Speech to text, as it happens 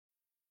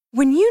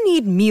When you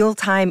need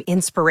mealtime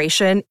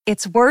inspiration,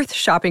 it's worth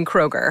shopping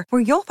Kroger,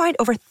 where you'll find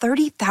over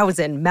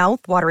 30,000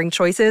 mouth-watering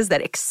choices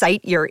that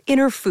excite your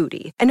inner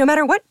foodie. And no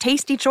matter what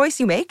tasty choice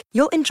you make,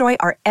 you'll enjoy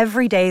our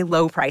everyday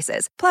low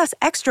prices, plus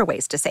extra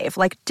ways to save,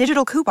 like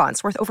digital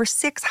coupons worth over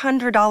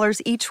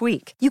 $600 each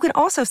week. You can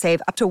also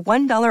save up to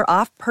 $1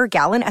 off per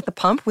gallon at the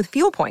pump with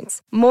fuel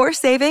points. More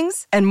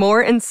savings and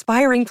more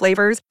inspiring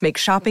flavors make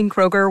shopping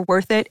Kroger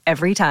worth it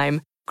every time.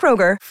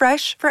 Kroger,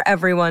 fresh for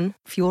everyone.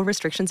 Fuel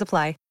restrictions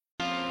apply.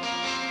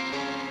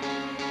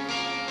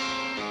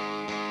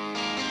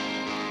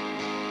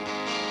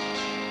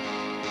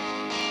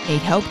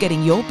 Need help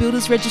getting your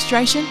builder's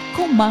registration?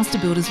 Call Master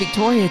Builders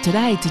Victoria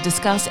today to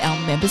discuss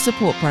our member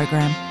support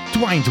program.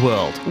 Dwayne's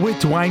World with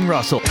Dwayne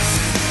Russell.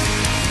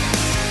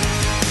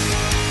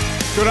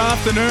 Good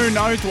afternoon.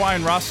 No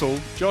Dwayne Russell.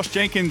 Josh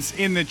Jenkins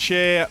in the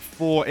chair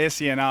for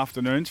SEN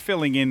Afternoons,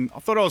 filling in. I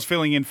thought I was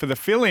filling in for the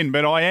fill-in,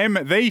 but I am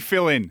the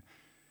fill-in.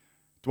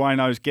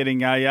 Dwayno's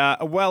getting a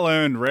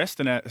well-earned rest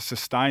and a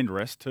sustained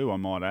rest too, I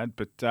might add.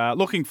 But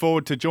looking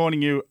forward to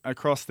joining you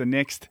across the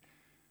next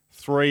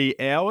 3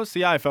 hours.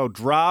 The AFL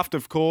draft,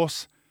 of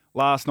course,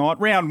 last night.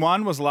 Round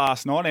 1 was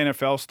last night,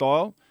 NFL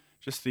style.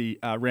 Just the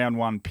round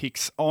 1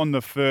 picks on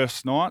the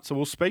first night. So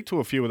we'll speak to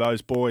a few of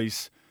those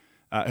boys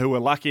who were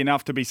lucky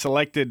enough to be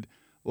selected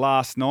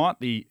last night.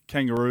 The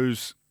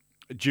Kangaroos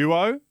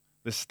duo,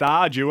 the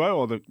star duo,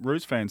 or the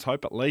Roos fans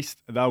hope at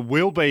least there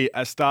will be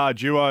a star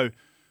duo,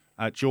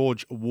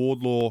 George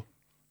Wardlaw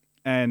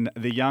and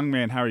the young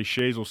man Harry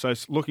Sheasel. So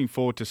looking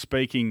forward to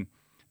speaking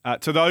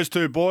to those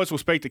two boys. We'll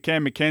speak to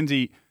Cam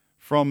Mackenzie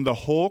from the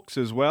Hawks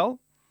as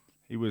well.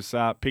 He was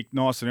picked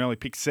nice and early,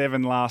 picked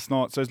 7 last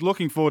night. So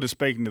looking forward to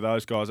speaking to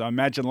those guys. I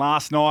imagine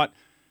last night,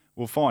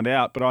 we'll find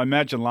out, but I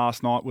imagine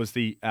last night was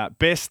the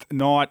best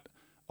night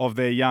of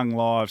their young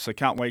lives. So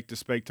can't wait to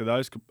speak to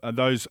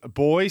those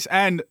boys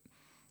and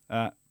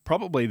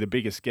probably the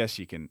biggest guest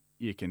you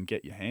can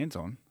get your hands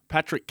on.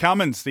 Patrick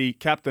Cummins, the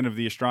captain of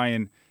the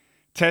Australian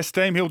Test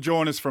team. He'll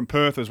join us from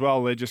Perth as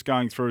well. They're just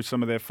going through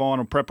some of their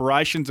final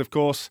preparations. Of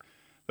course,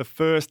 the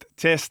first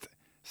Test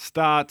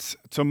starts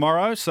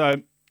tomorrow. So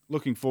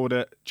looking forward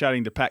to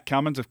chatting to Pat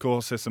Cummins. Of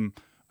course, there's some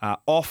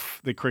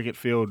off the cricket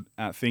field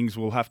things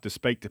we'll have to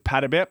speak to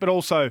Pat about, but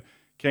also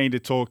keen to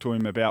talk to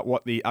him about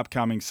what the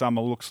upcoming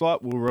summer looks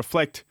like. We'll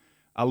reflect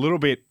a little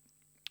bit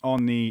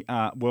on the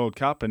World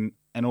Cup and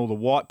all the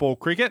white ball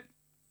cricket,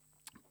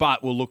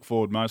 but we'll look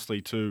forward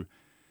mostly to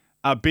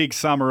a big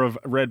summer of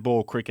red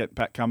ball cricket.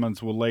 Pat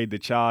Cummins will lead the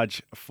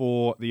charge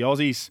for the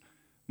Aussies.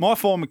 My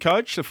former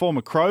coach, the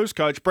former Crows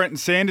coach, Brenton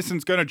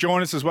Sanderson's going to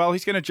join us as well.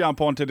 He's going to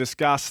jump on to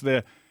discuss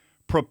the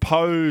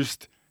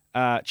proposed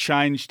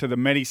change to the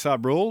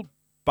Medisub rule,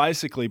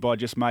 basically by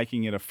just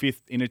making it a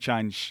 5th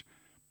interchange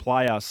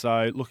player.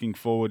 So looking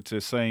forward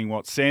to seeing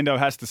what Sando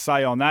has to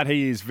say on that.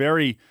 He is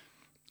very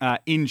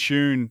in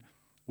tune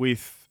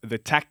with the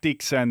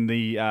tactics and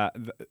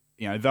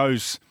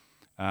those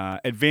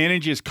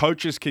advantages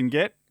coaches can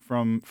get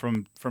from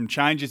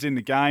changes in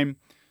the game.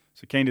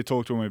 So keen to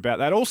talk to him about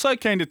that. Also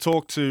keen to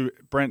talk to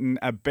Brenton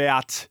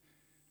about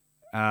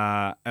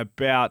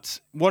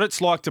what it's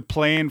like to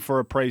plan for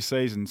a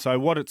pre-season. So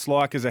what it's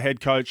like as a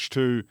head coach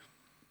to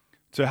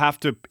have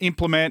to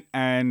implement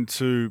and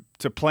to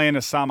plan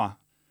a summer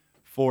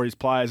for his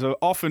players.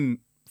 Often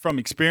from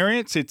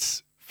experience,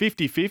 it's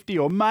 50-50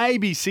 or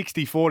maybe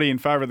 60-40 in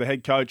favour of the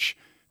head coach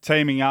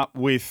teaming up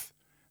with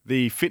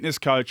the fitness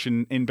coach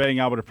in being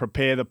able to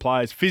prepare the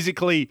players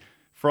physically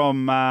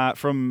from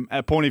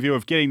a point of view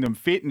of getting them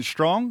fit and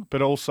strong,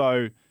 but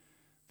also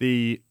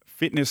the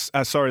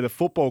the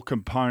football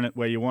component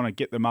where you want to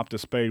get them up to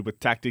speed with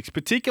tactics,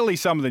 particularly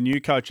some of the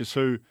new coaches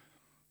who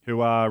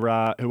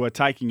are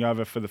taking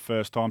over for the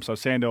first time. So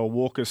Sando will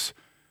walk us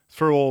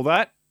through all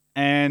that,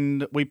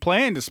 and we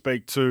plan to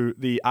speak to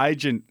the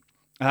agent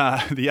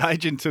to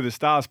the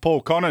Stars,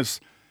 Paul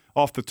Connors,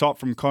 off the top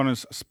from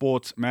Connors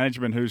Sports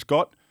Management,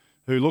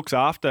 who looks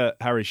after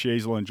Harry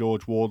Sheasel and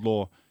George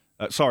Wardlaw.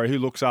 Who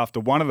looks after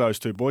one of those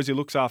two boys. He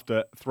looks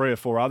after 3 or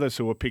 4 others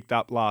who were picked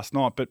up last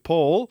night. But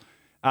Paul,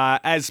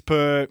 as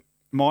per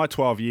my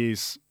 12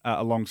 years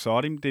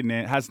alongside him,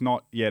 has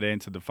not yet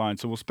answered the phone.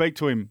 So we'll speak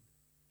to him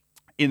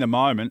in a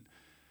moment.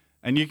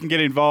 And you can get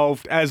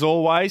involved, as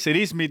always. It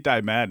is Midday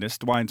Madness,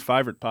 Dwayne's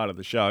favourite part of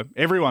the show,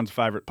 everyone's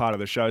favourite part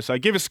of the show. So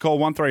give us a call,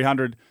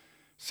 1300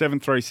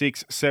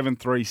 736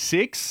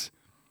 736.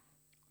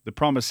 The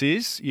promise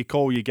is you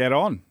call, you get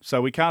on.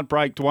 So we can't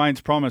break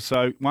Dwayne's promise.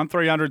 So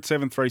 1300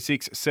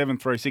 736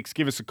 736.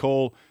 Give us a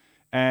call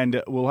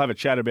and we'll have a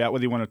chat about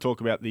whether you want to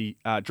talk about the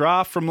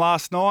draft from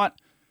last night,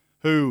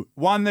 who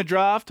won the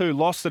draft, who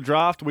lost the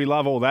draft. We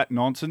love all that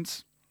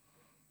nonsense.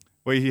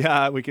 We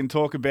can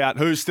talk about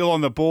who's still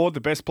on the board,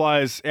 the best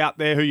players out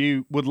there who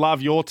you would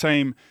love your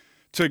team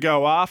to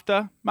go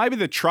after. Maybe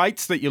the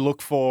traits that you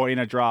look for in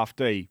a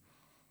draftee.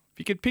 If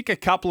you could pick a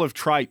couple of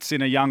traits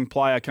in a young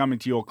player coming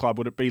to your club,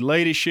 would it be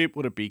leadership?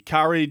 Would it be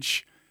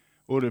courage?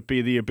 Would it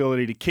be the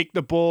ability to kick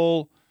the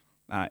ball?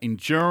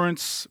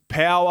 Endurance?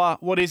 Power?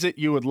 What is it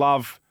you would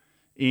love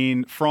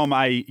from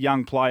a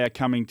young player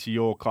coming to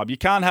your club? You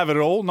can't have it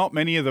all. Not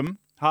many of them,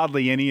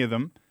 hardly any of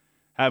them,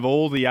 have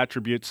all the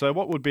attributes. So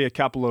what would be a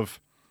couple of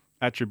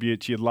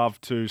attributes you'd love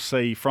to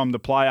see from the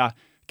player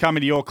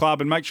coming to your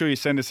club? And make sure you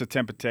send us a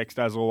temper text,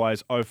 as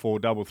always,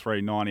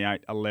 0433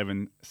 98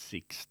 11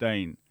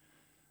 16.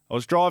 I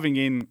was driving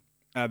in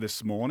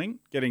this morning,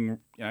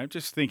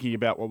 just thinking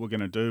about what we're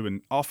going to do.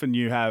 And often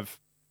you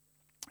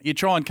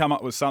try and come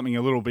up with something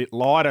a little bit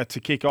lighter to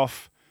kick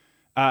off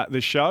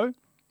the show.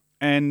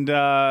 And,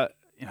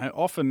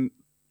 often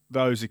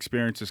those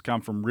experiences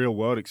come from real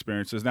world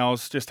experiences. Now, I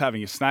was just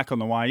having a snack on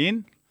the way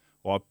in.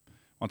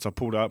 Once I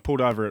pulled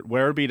over at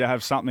Werribee to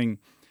have something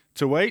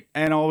to eat,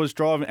 and I was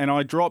driving, and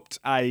I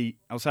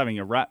was having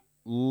a wrap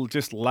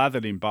just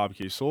lathered in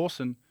barbecue sauce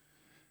and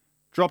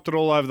dropped it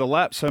all over the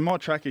lap. So my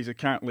trackies are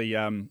currently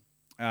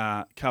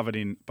covered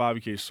in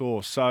barbecue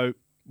sauce. So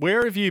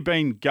where have you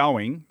been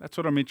going? That's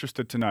what I'm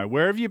interested to know.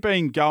 Where have you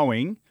been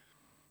going?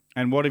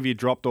 And what have you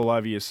dropped all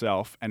over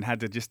yourself and had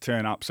to just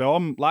turn up? So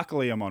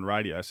luckily I'm on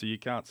radio, so you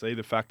can't see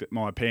the fact that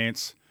my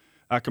pants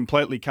are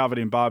completely covered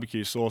in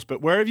barbecue sauce.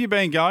 But where have you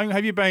been going?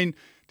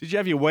 Did you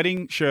have your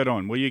wedding shirt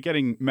on? Were you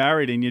getting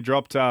married and you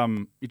dropped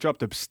a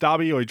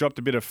stubby or you dropped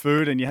a bit of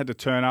food and you had to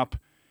turn up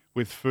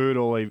with food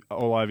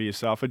all over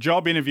yourself? A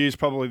job interview is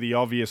probably the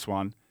obvious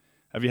one.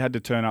 Have you had to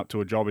turn up to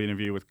a job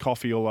interview with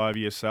coffee all over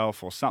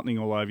yourself or something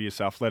all over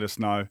yourself? Let us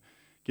know.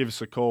 Give us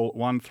a call,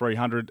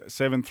 1300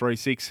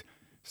 736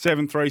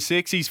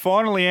 736. He's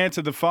finally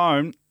answered the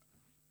phone.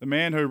 The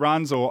man who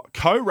runs or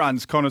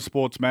co-runs Connors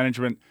Sports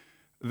Management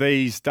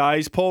these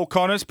days, Paul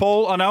Connors.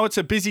 Paul, I know it's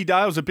a busy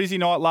day. It was a busy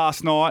night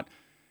last night.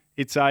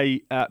 It's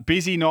a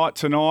busy night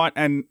tonight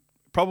and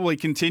probably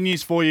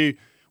continues for you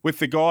with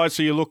the guys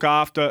who you look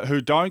after who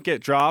don't get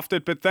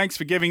drafted. But thanks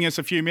for giving us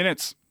a few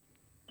minutes.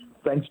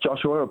 Thanks,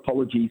 Joshua.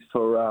 Apologies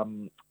for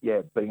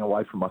being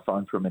away from my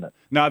phone for a minute.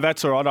 No,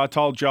 that's all right. I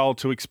told Joel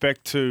to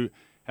expect to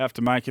have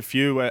to make a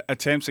few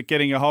attempts at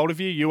getting a hold of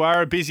you. You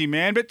are a busy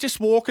man, but just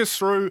walk us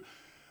through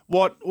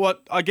what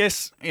I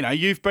guess,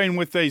 you've been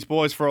with these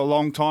boys for a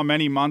long time,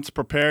 many months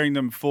preparing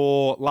them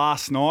for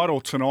last night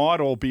or tonight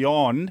or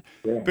beyond.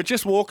 Yeah. But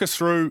just walk us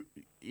through,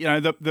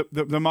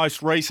 the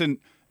most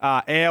recent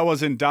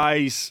hours and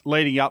days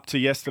leading up to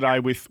yesterday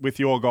with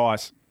your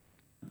guys.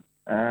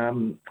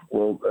 Well,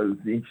 it was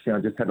interesting. I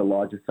just had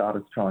Elijah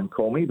Sardis try and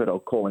call me, but I'll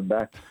call him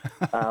back.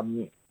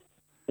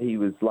 He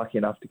was lucky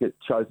enough to get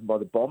chosen by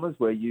the Bombers,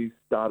 where you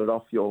started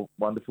off your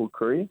wonderful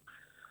career.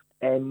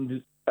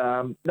 And,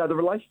 the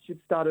relationship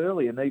started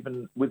early. And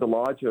even with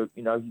Elijah,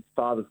 his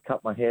father's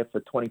cut my hair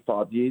for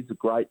 25 years, a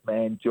great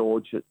man,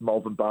 George, at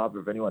Malvern Barber,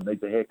 if anyone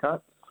needs a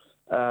haircut.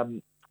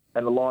 And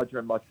Elijah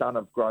and my son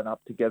have grown up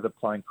together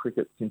playing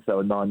cricket since they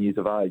were 9 years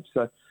of age.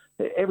 So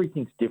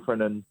everything's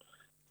different.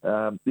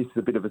 And this is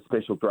a bit of a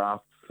special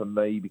draft for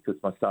me because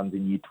my son's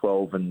in year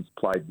 12 and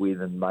played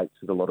with and mates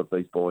with a lot of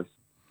these boys.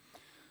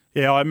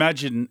 Yeah, I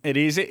imagine it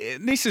is.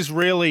 This is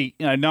really,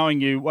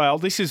 knowing you well,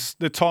 this is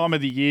the time of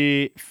the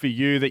year for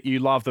you that you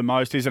love the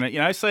most, isn't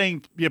it?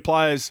 Seeing your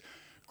players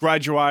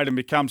graduate and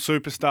become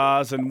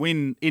superstars and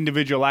win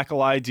individual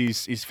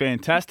accolades is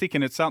fantastic,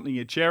 and it's something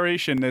you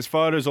cherish, and there's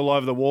photos all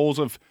over the walls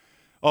of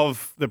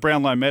the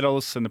Brownlow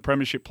medalists and the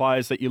premiership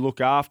players that you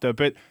look after.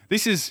 But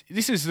this is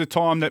the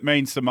time that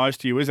means the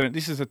most to you, isn't it?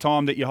 This is the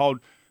time that you hold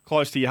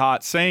close to your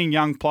heart, seeing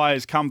young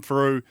players come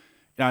through,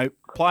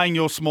 playing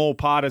your small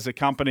part as a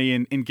company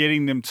and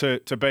getting them to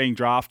being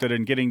drafted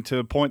and getting to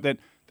the point that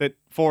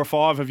 4 or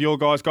 5 of your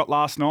guys got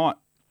last night.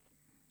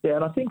 Yeah,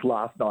 and I think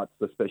last night's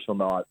the special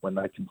night when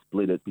they can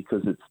split it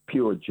because it's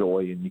pure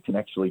joy and you can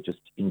actually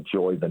just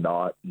enjoy the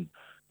night. And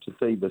to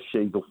see the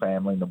Sheasel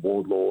family and the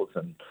Wardlaws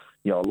and,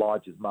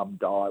 Elijah's mum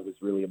die was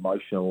really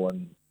emotional,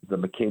 and the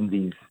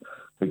Mackenzies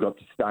who got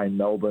to stay in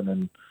Melbourne,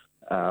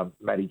 and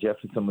Matty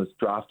Jefferson was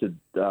drafted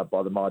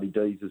by the Mighty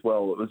D's as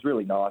well. It was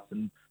really nice.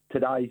 And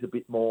today's a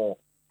bit more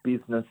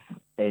business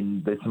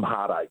and there's some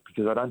heartache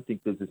because I don't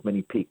think there's as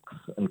many picks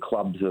and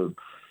clubs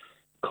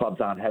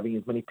aren't having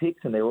as many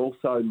picks, and they're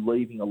also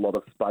leaving a lot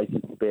of space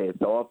spare.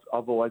 So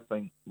I've always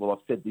been, I've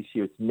said this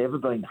year, it's never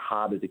been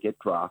harder to get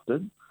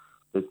drafted.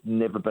 There's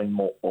never been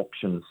more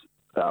options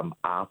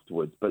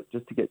afterwards, but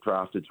just to get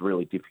drafted is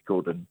really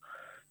difficult. And,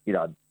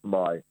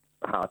 my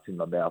heart's in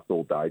my mouth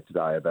all day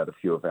today about a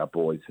few of our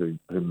boys who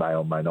may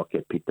or may not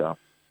get picked up.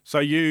 So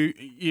you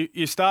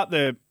start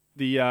the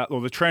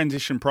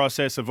transition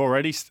process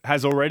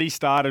has already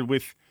started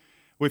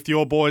with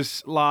your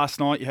boys last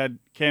night. You had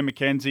Cam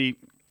Mackenzie,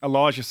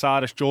 Elijah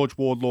Sardis, George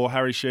Wardlaw,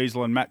 Harry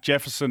Sheasel and Matt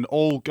Jefferson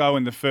all go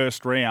in the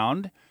first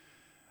round.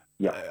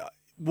 Yeah.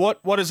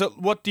 What is it?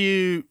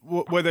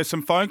 Were there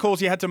some phone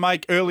calls you had to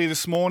make early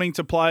this morning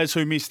to players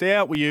who missed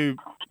out? Were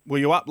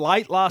you up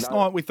late last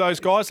night with those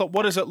guys? Like,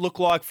 what does it look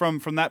like from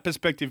that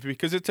perspective?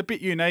 Because it's a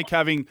bit unique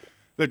having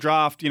the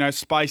draft,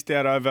 spaced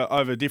out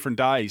over different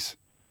days.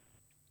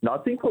 No, I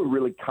think we're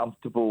really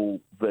comfortable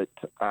that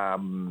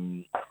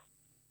who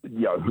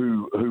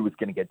was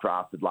going to get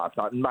drafted last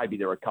night, and maybe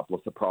there are a couple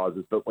of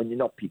surprises. But when you're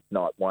not picked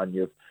night one,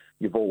 you're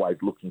always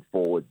looking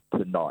forward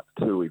to night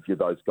two if you're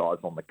those guys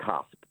on the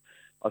cusp.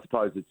 I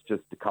suppose it's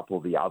just a couple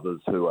of the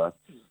others who are,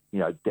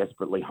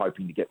 desperately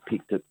hoping to get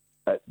picked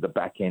at the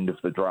back end of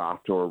the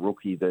draft, or a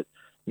rookie that,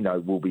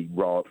 will be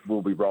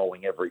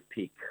rolling every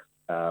pick.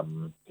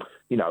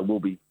 We'll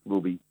be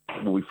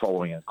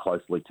following it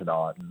closely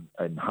tonight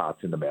and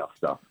hearts in the mouth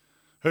stuff.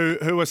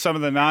 Who are some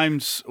of the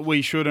names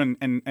we should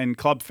and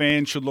club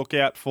fans should look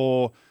out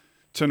for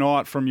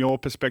tonight from your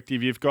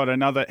perspective? You've got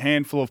another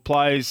handful of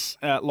players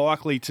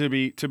likely to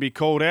be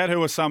called out.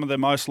 Who are some of the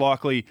most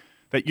likely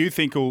that you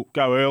think will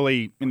go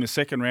early in the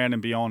second round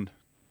and beyond?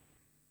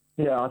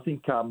 Yeah, I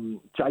think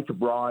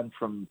Jacob Ryan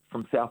from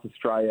South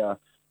Australia.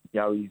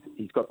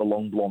 He's got the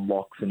long blonde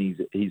locks and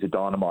he's a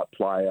dynamite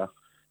player.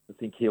 I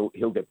think he'll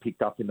get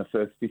picked up in the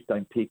first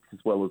 15 picks, as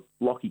well as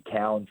Lockie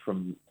Cowan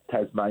from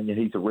Tasmania.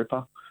 He's a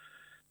ripper.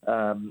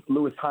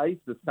 Lewis Hayes,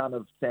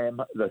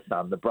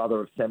 the brother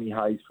of Sammy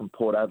Hayes from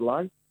Port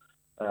Adelaide.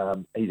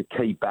 He's a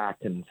key back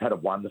and has had a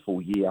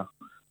wonderful year.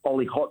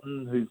 Ollie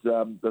Houghton, who's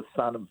the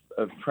son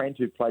of Trent,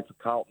 who played for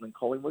Carlton and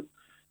Collingwood.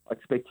 I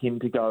expect him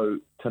to go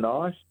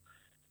tonight.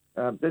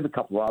 There's a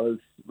couple of others.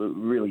 We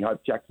really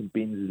hope Jackson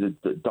Binns is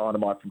a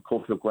dynamite from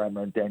Caulfield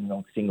Grammar and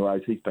Dandenong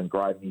Stingrays. He's been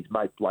great. And his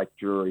mate Blake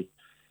Drury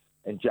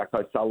and Jack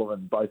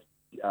O'Sullivan, both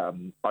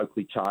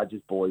Oakley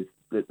Chargers boys,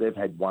 they've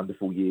had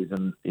wonderful years.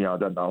 And, I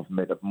don't know if I've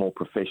met a more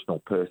professional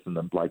person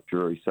than Blake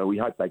Drury. So we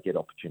hope they get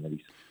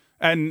opportunities.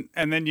 And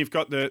then you've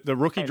got the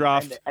rookie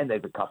draft. And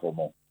there's a couple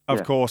more.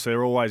 Of course,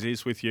 there always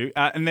is with you.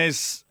 And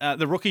there's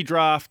the rookie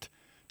draft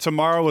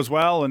tomorrow as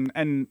well.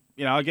 And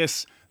I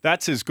guess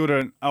that's as good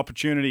an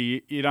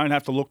opportunity. You don't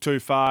have to look too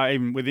far,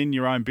 even within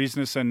your own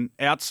business and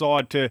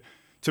outside, to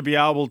be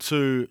able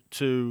to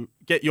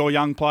get your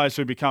young players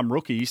who become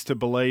rookies to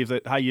believe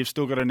that, hey, you've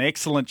still got an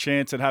excellent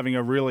chance at having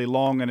a really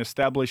long and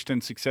established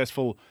and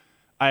successful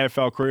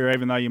AFL career,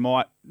 even though you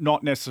might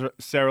not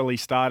necessarily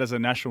start as a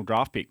national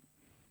draft pick.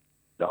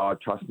 Oh,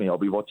 trust me, I'll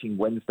be watching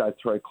Wednesday,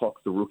 3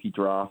 o'clock, the rookie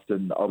draft,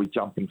 and I'll be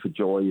jumping for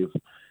joy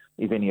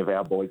if any of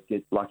our boys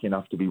get lucky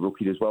enough to be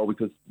rookied as well,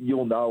 because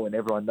you'll know, and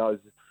everyone knows,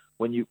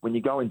 when you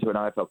go into an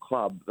AFL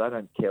club, they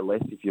don't care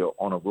less if you're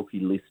on a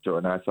rookie list or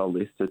an AFL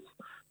list. It's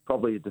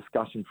probably a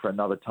discussion for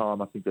another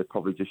time. I think there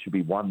probably just should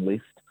be one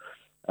list.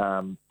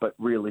 But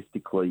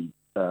realistically,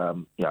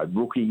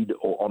 rookied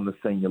or on the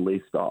senior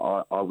list,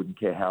 I wouldn't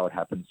care how it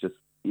happens. Just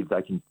if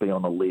they can be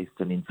on a list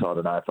and inside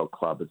an AFL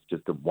club, it's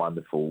just a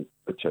wonderful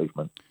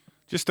achievement.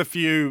 Just a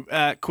few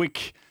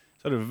quick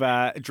sort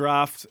of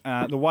draft,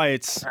 the way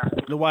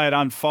it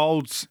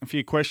unfolds. A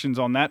few questions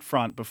on that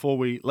front before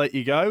we let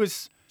you go.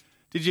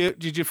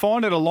 Did you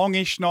find it a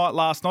longish night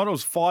last night? It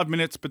was 5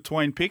 minutes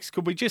between picks.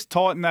 Could we just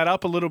tighten that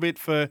up a little bit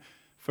for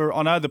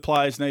I know the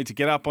players need to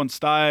get up on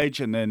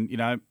stage and then,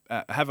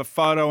 have a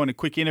photo and a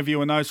quick interview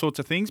and those sorts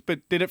of things.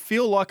 But did it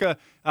feel like a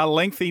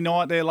lengthy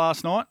night there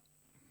last night?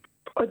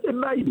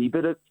 Maybe,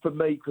 but for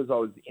me, because I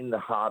was in the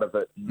heart of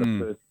it, and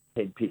the first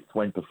 10 picks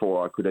went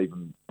before I could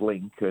even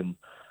blink, and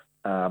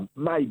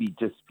maybe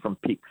just from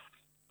picks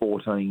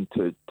 14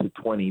 to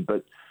 20,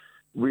 but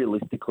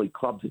realistically,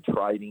 clubs are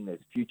trading.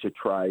 There's future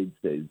trades.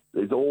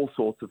 There's all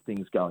sorts of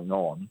things going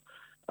on,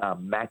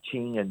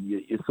 matching, and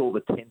you saw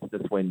the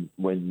tenseness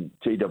when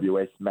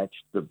GWS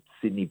matched the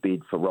Sydney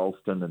bid for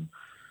Ralston, and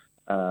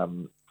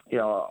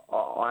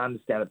I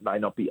understand it may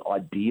not be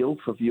ideal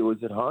for viewers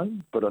at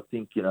home, but I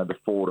think the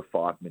 4 to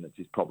 5 minutes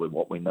is probably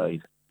what we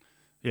need.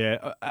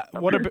 Yeah, they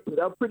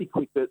were pretty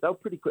quick. It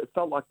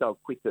felt like they were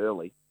quick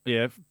early.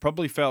 Yeah,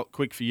 probably felt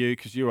quick for you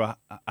because you were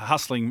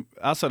hustling.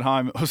 Us at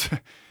home, it was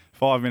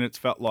 5 minutes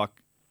felt like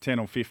 10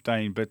 or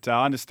 15. But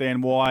I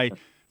understand why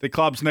the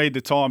clubs need the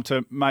time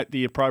to make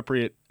the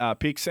appropriate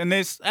picks. And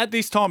at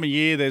this time of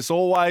year, there's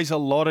always a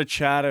lot of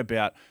chat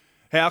about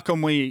how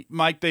can we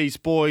make these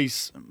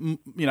boys,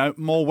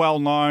 more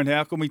well-known?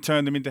 How can we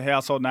turn them into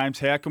household names?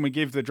 How can we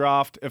give the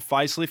draft a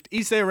facelift?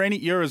 Is there any?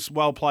 You're as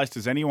well placed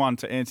as anyone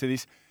to answer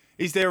this.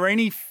 Is there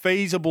any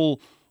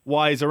feasible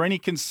ways or any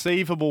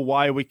conceivable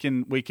way we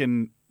can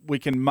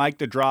make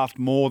the draft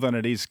more than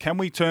it is? Can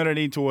we turn it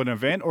into an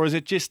event, or is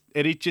it just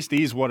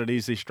is what it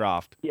is, this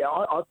draft? Yeah,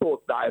 I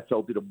thought the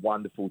AFL did a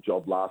wonderful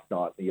job last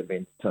night, the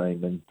events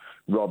team, and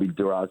Robbie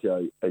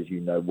D'Orazio, as you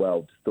know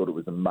well, just thought it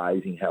was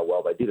amazing how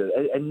well they did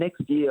it. And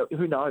next year,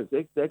 who knows?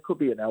 There could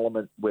be an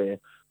element where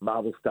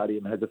Marvel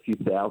Stadium has a few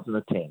thousand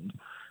attend.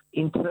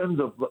 In terms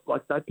of,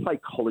 they play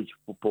college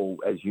football,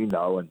 as you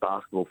know, and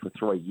basketball for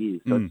 3 years.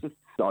 So it's just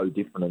so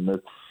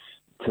different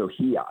to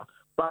here.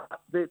 But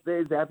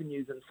there's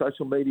avenues in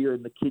social media,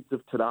 and the kids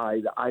of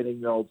today, the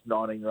 18-year-olds,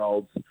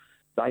 19-year-olds,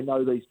 they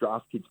know these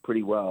draft kids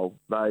pretty well.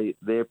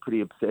 They're pretty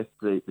obsessed,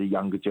 the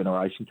younger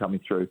generation coming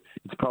through.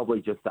 It's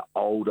probably just the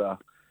older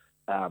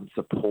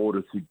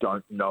supporters who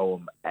don't know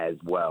them as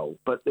well.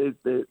 But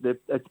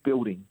it's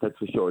building, that's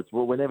for sure.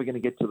 We're never going to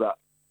get to the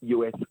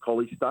US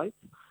college states,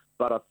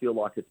 but I feel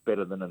like it's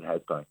better than it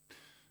has been.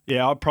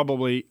 Yeah, I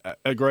probably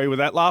agree with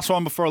that. Last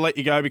one before I let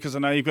you go, because I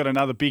know you've got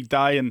another big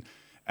day and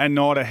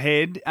night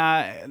ahead.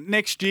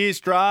 Next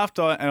year's draft,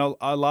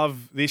 I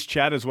love this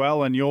chat as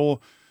well, and you're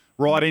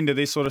right into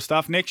this sort of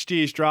stuff. Next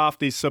year's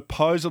draft is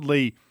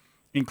supposedly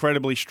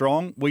incredibly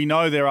strong. We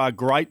know there are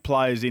great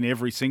players in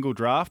every single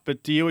draft,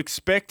 but do you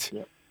expect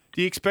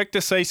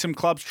to see some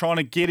clubs trying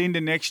to get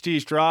into next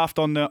year's draft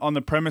on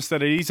the premise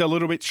that it is a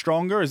little bit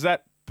stronger? Is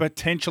that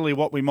potentially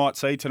what we might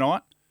see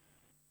tonight?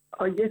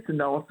 Oh, yes and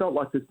no. I felt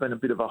like there's been a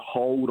bit of a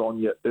hold on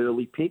your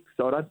early picks,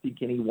 so I don't think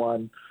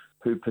anyone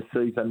who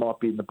perceives they might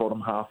be in the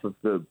bottom half of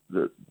the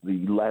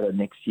ladder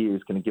next year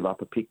is going to give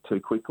up a pick too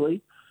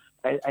quickly.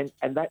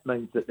 And that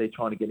means that they're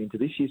trying to get into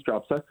this year's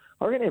draft. So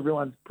I reckon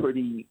everyone's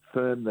pretty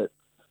firm that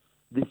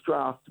this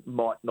draft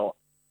might not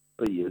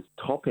be as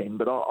top end,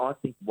 but I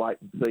think wait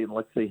and see, and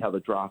let's see how the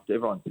draft,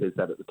 everyone says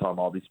that at the time,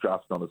 this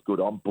draft's not as good.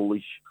 I'm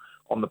bullish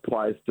on the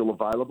players still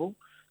available.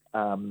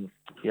 I've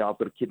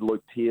got a kid,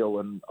 Luke Teal,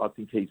 and I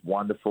think he's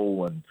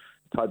wonderful, and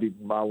Toby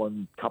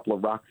Mullen, a couple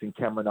of rucks, and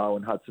Cameron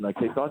Owen, Hudson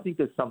O'Keefe. So I think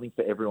there's something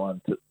for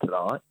everyone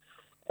tonight,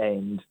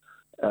 and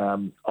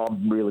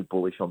I'm really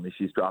bullish on this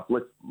year's draft.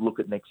 Let's look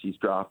at next year's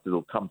draft.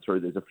 It'll come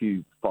through. There's a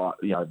few,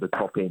 the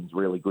top end's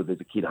really good.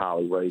 There's a kid,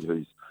 Harley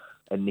Reid,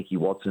 and Nicky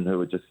Watson, who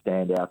are just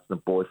standouts, the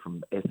boy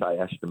from SA,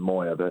 Ashton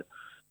Moyer. But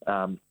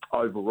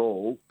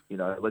overall,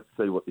 let's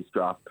see what this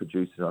draft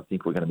produces. I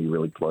think we're going to be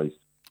really pleased.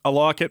 I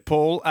like it,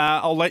 Paul.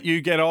 I'll let you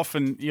get off,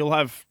 and you'll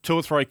have 2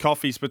 or 3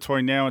 coffees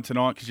between now and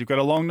tonight because you've got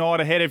a long night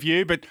ahead of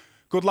you. But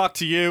good luck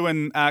to you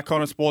and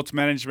Connor Sports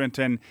Management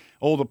and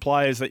all the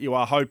players that you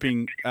are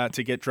hoping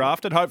to get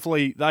drafted.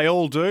 Hopefully they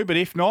all do, but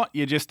if not,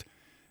 you just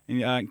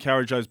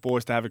encourage those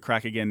boys to have a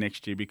crack again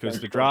next year because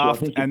the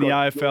draft and the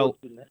AFL...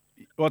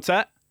 What's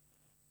that?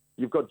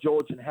 You've got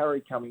George and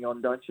Harry coming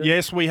on, don't you?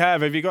 Yes, we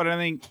have. Have you got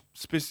anything?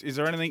 Is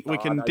there anything we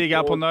can dig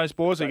up on those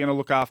boys? Or are you going to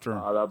look after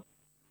them?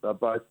 They're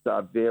both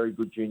very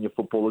good junior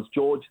footballers.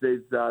 George,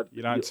 there's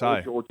you don't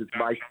say. George's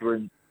mates were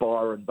in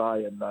Byron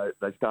Bay, and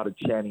they started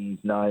chanting his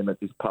name at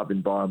this pub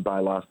in Byron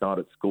Bay last night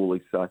at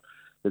Schoolies. So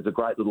there's a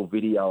great little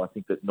video I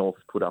think that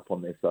North's put up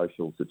on their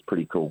socials. It's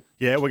pretty cool.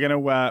 Yeah, we're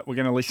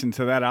gonna listen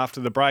to that after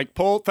the break.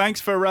 Paul,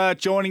 thanks for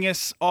joining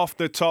us off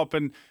the top,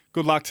 and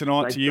good luck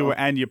tonight to you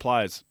and your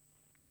players.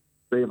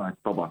 See you, mate.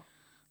 Bye bye.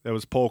 There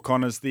was Paul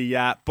Connors, the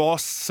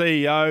boss,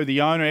 CEO,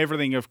 the owner,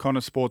 everything of Connor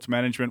Sports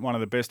Management, one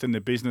of the best in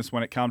the business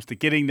when it comes to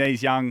getting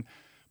these young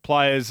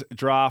players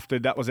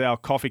drafted. That was our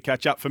coffee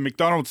catch-up for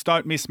McDonald's.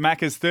 Don't miss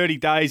Macca's 30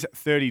 days,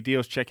 30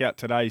 deals. Check out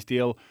today's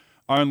deal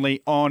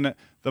only on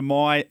the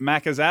My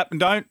Macca's app. And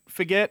don't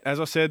forget, as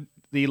I said,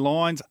 the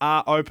lines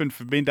are open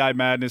for Midday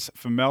Madness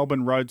for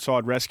Melbourne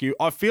Roadside Rescue.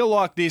 I feel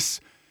like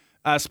this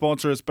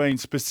sponsor has been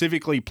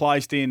specifically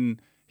placed in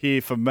here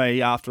for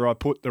me after I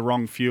put the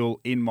wrong fuel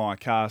in my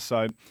car.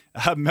 So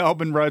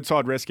Melbourne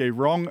Roadside Rescue,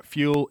 wrong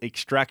fuel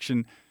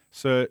extraction,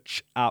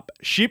 search up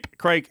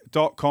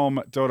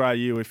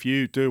shipcreek.com.au if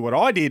you do what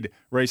I did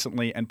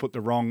recently and put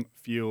the wrong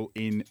fuel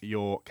in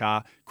your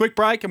car. Quick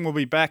break and we'll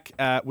be back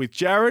with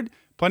Jared.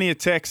 Plenty of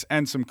texts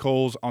and some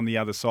calls on the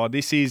other side.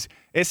 This is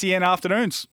SEN Afternoons.